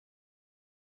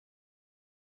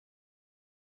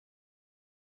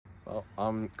Well,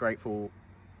 I'm grateful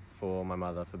for my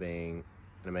mother for being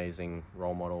an amazing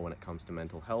role model when it comes to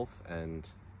mental health and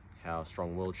how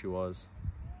strong-willed she was,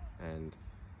 and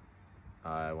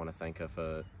I want to thank her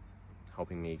for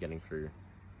helping me getting through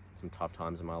some tough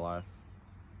times in my life,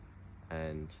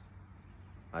 and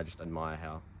I just admire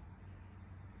how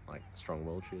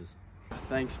strong-willed she is.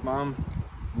 Thanks, Mum.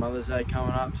 Mother's Day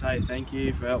coming up, say thank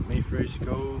you for helping me through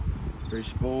school, through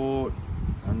sport,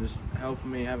 and just helping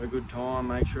me have a good time,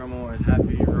 make sure I'm always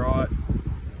happy, right,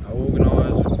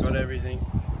 organised, I've got everything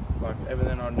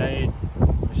I need.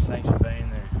 Just thanks for being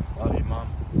there. Love you, Mum.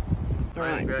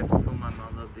 I'm grateful for my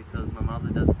mother because my mother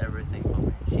does everything for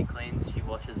me. She cleans, she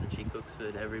washes and she cooks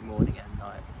food every morning and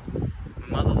night.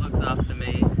 My mother looks after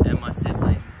me and my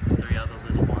siblings, 3 other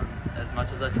little ones. As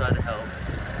much as I try to help,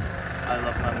 I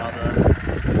love my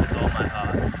mother with all my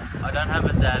heart. I don't have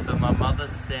a dad, but my mother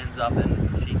stands up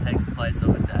and she takes the place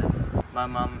of a dad. My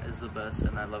mum is the best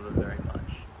and I love her very much.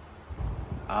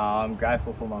 I'm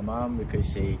grateful for my mum because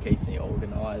she keeps me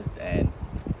organised and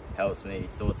helps me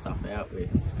sort stuff out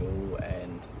with school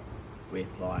and with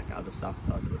other stuff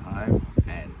that I do at home.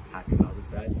 And happy Mother's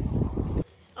Day.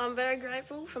 I'm very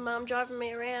grateful for Mum driving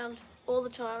me around all the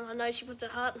time. I know she puts her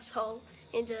heart and soul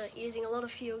into using a lot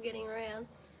of fuel getting around.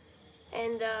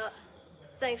 And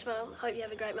thanks, Mum. Hope you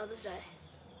have a great Mother's Day.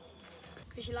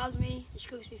 Because she loves me, she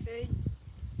cooks me food,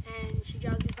 and she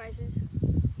drives me places.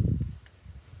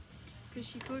 Because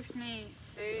she cooks me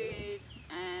food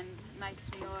and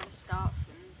makes me a lot of stuff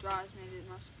and drives me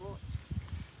to my sports.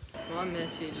 My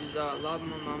message is I love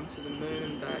my mum to the moon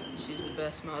and back. She's the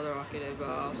best mother I could ever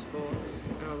ask for,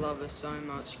 and I love her so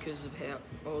much because of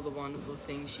all the wonderful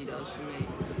things she does for me,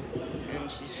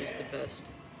 and she's just the best.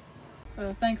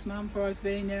 Thanks, Mum, for always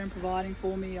being there and providing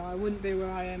for me. I wouldn't be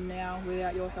where I am now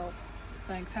without your help.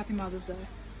 Thanks. Happy Mother's Day.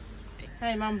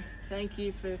 Hey, Mum, thank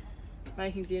you for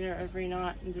making dinner every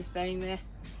night and just being there,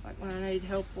 when I need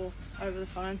help or over the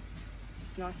phone. It's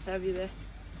just nice to have you there.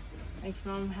 Thank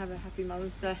you, Mum. Have a happy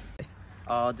Mother's Day.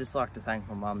 I'd just like to thank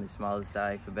my mum this Mother's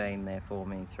Day for being there for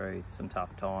me through some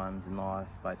tough times in life,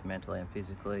 both mentally and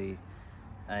physically,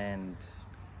 and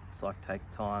just like to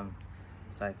take the time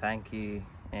to say thank you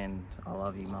and I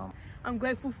love you, Mum. I'm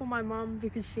grateful for my mum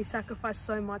because she sacrificed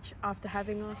so much after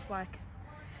having us.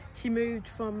 She moved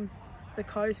from the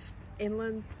coast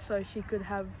inland so she could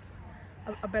have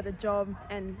a better job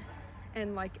and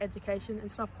education and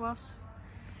stuff for us,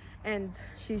 and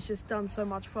she's just done so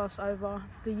much for us over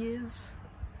the years.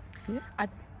 Yeah.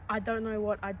 I don't know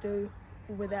what I'd do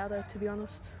without her, to be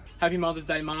honest. Happy Mother's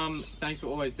Day, Mum. Thanks for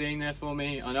always being there for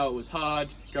me. I know it was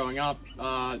hard growing up,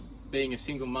 being a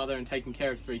single mother and taking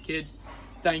care of 3 kids.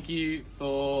 Thank you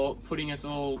for putting us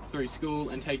all through school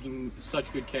and taking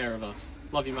such good care of us.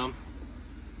 Love you, Mum.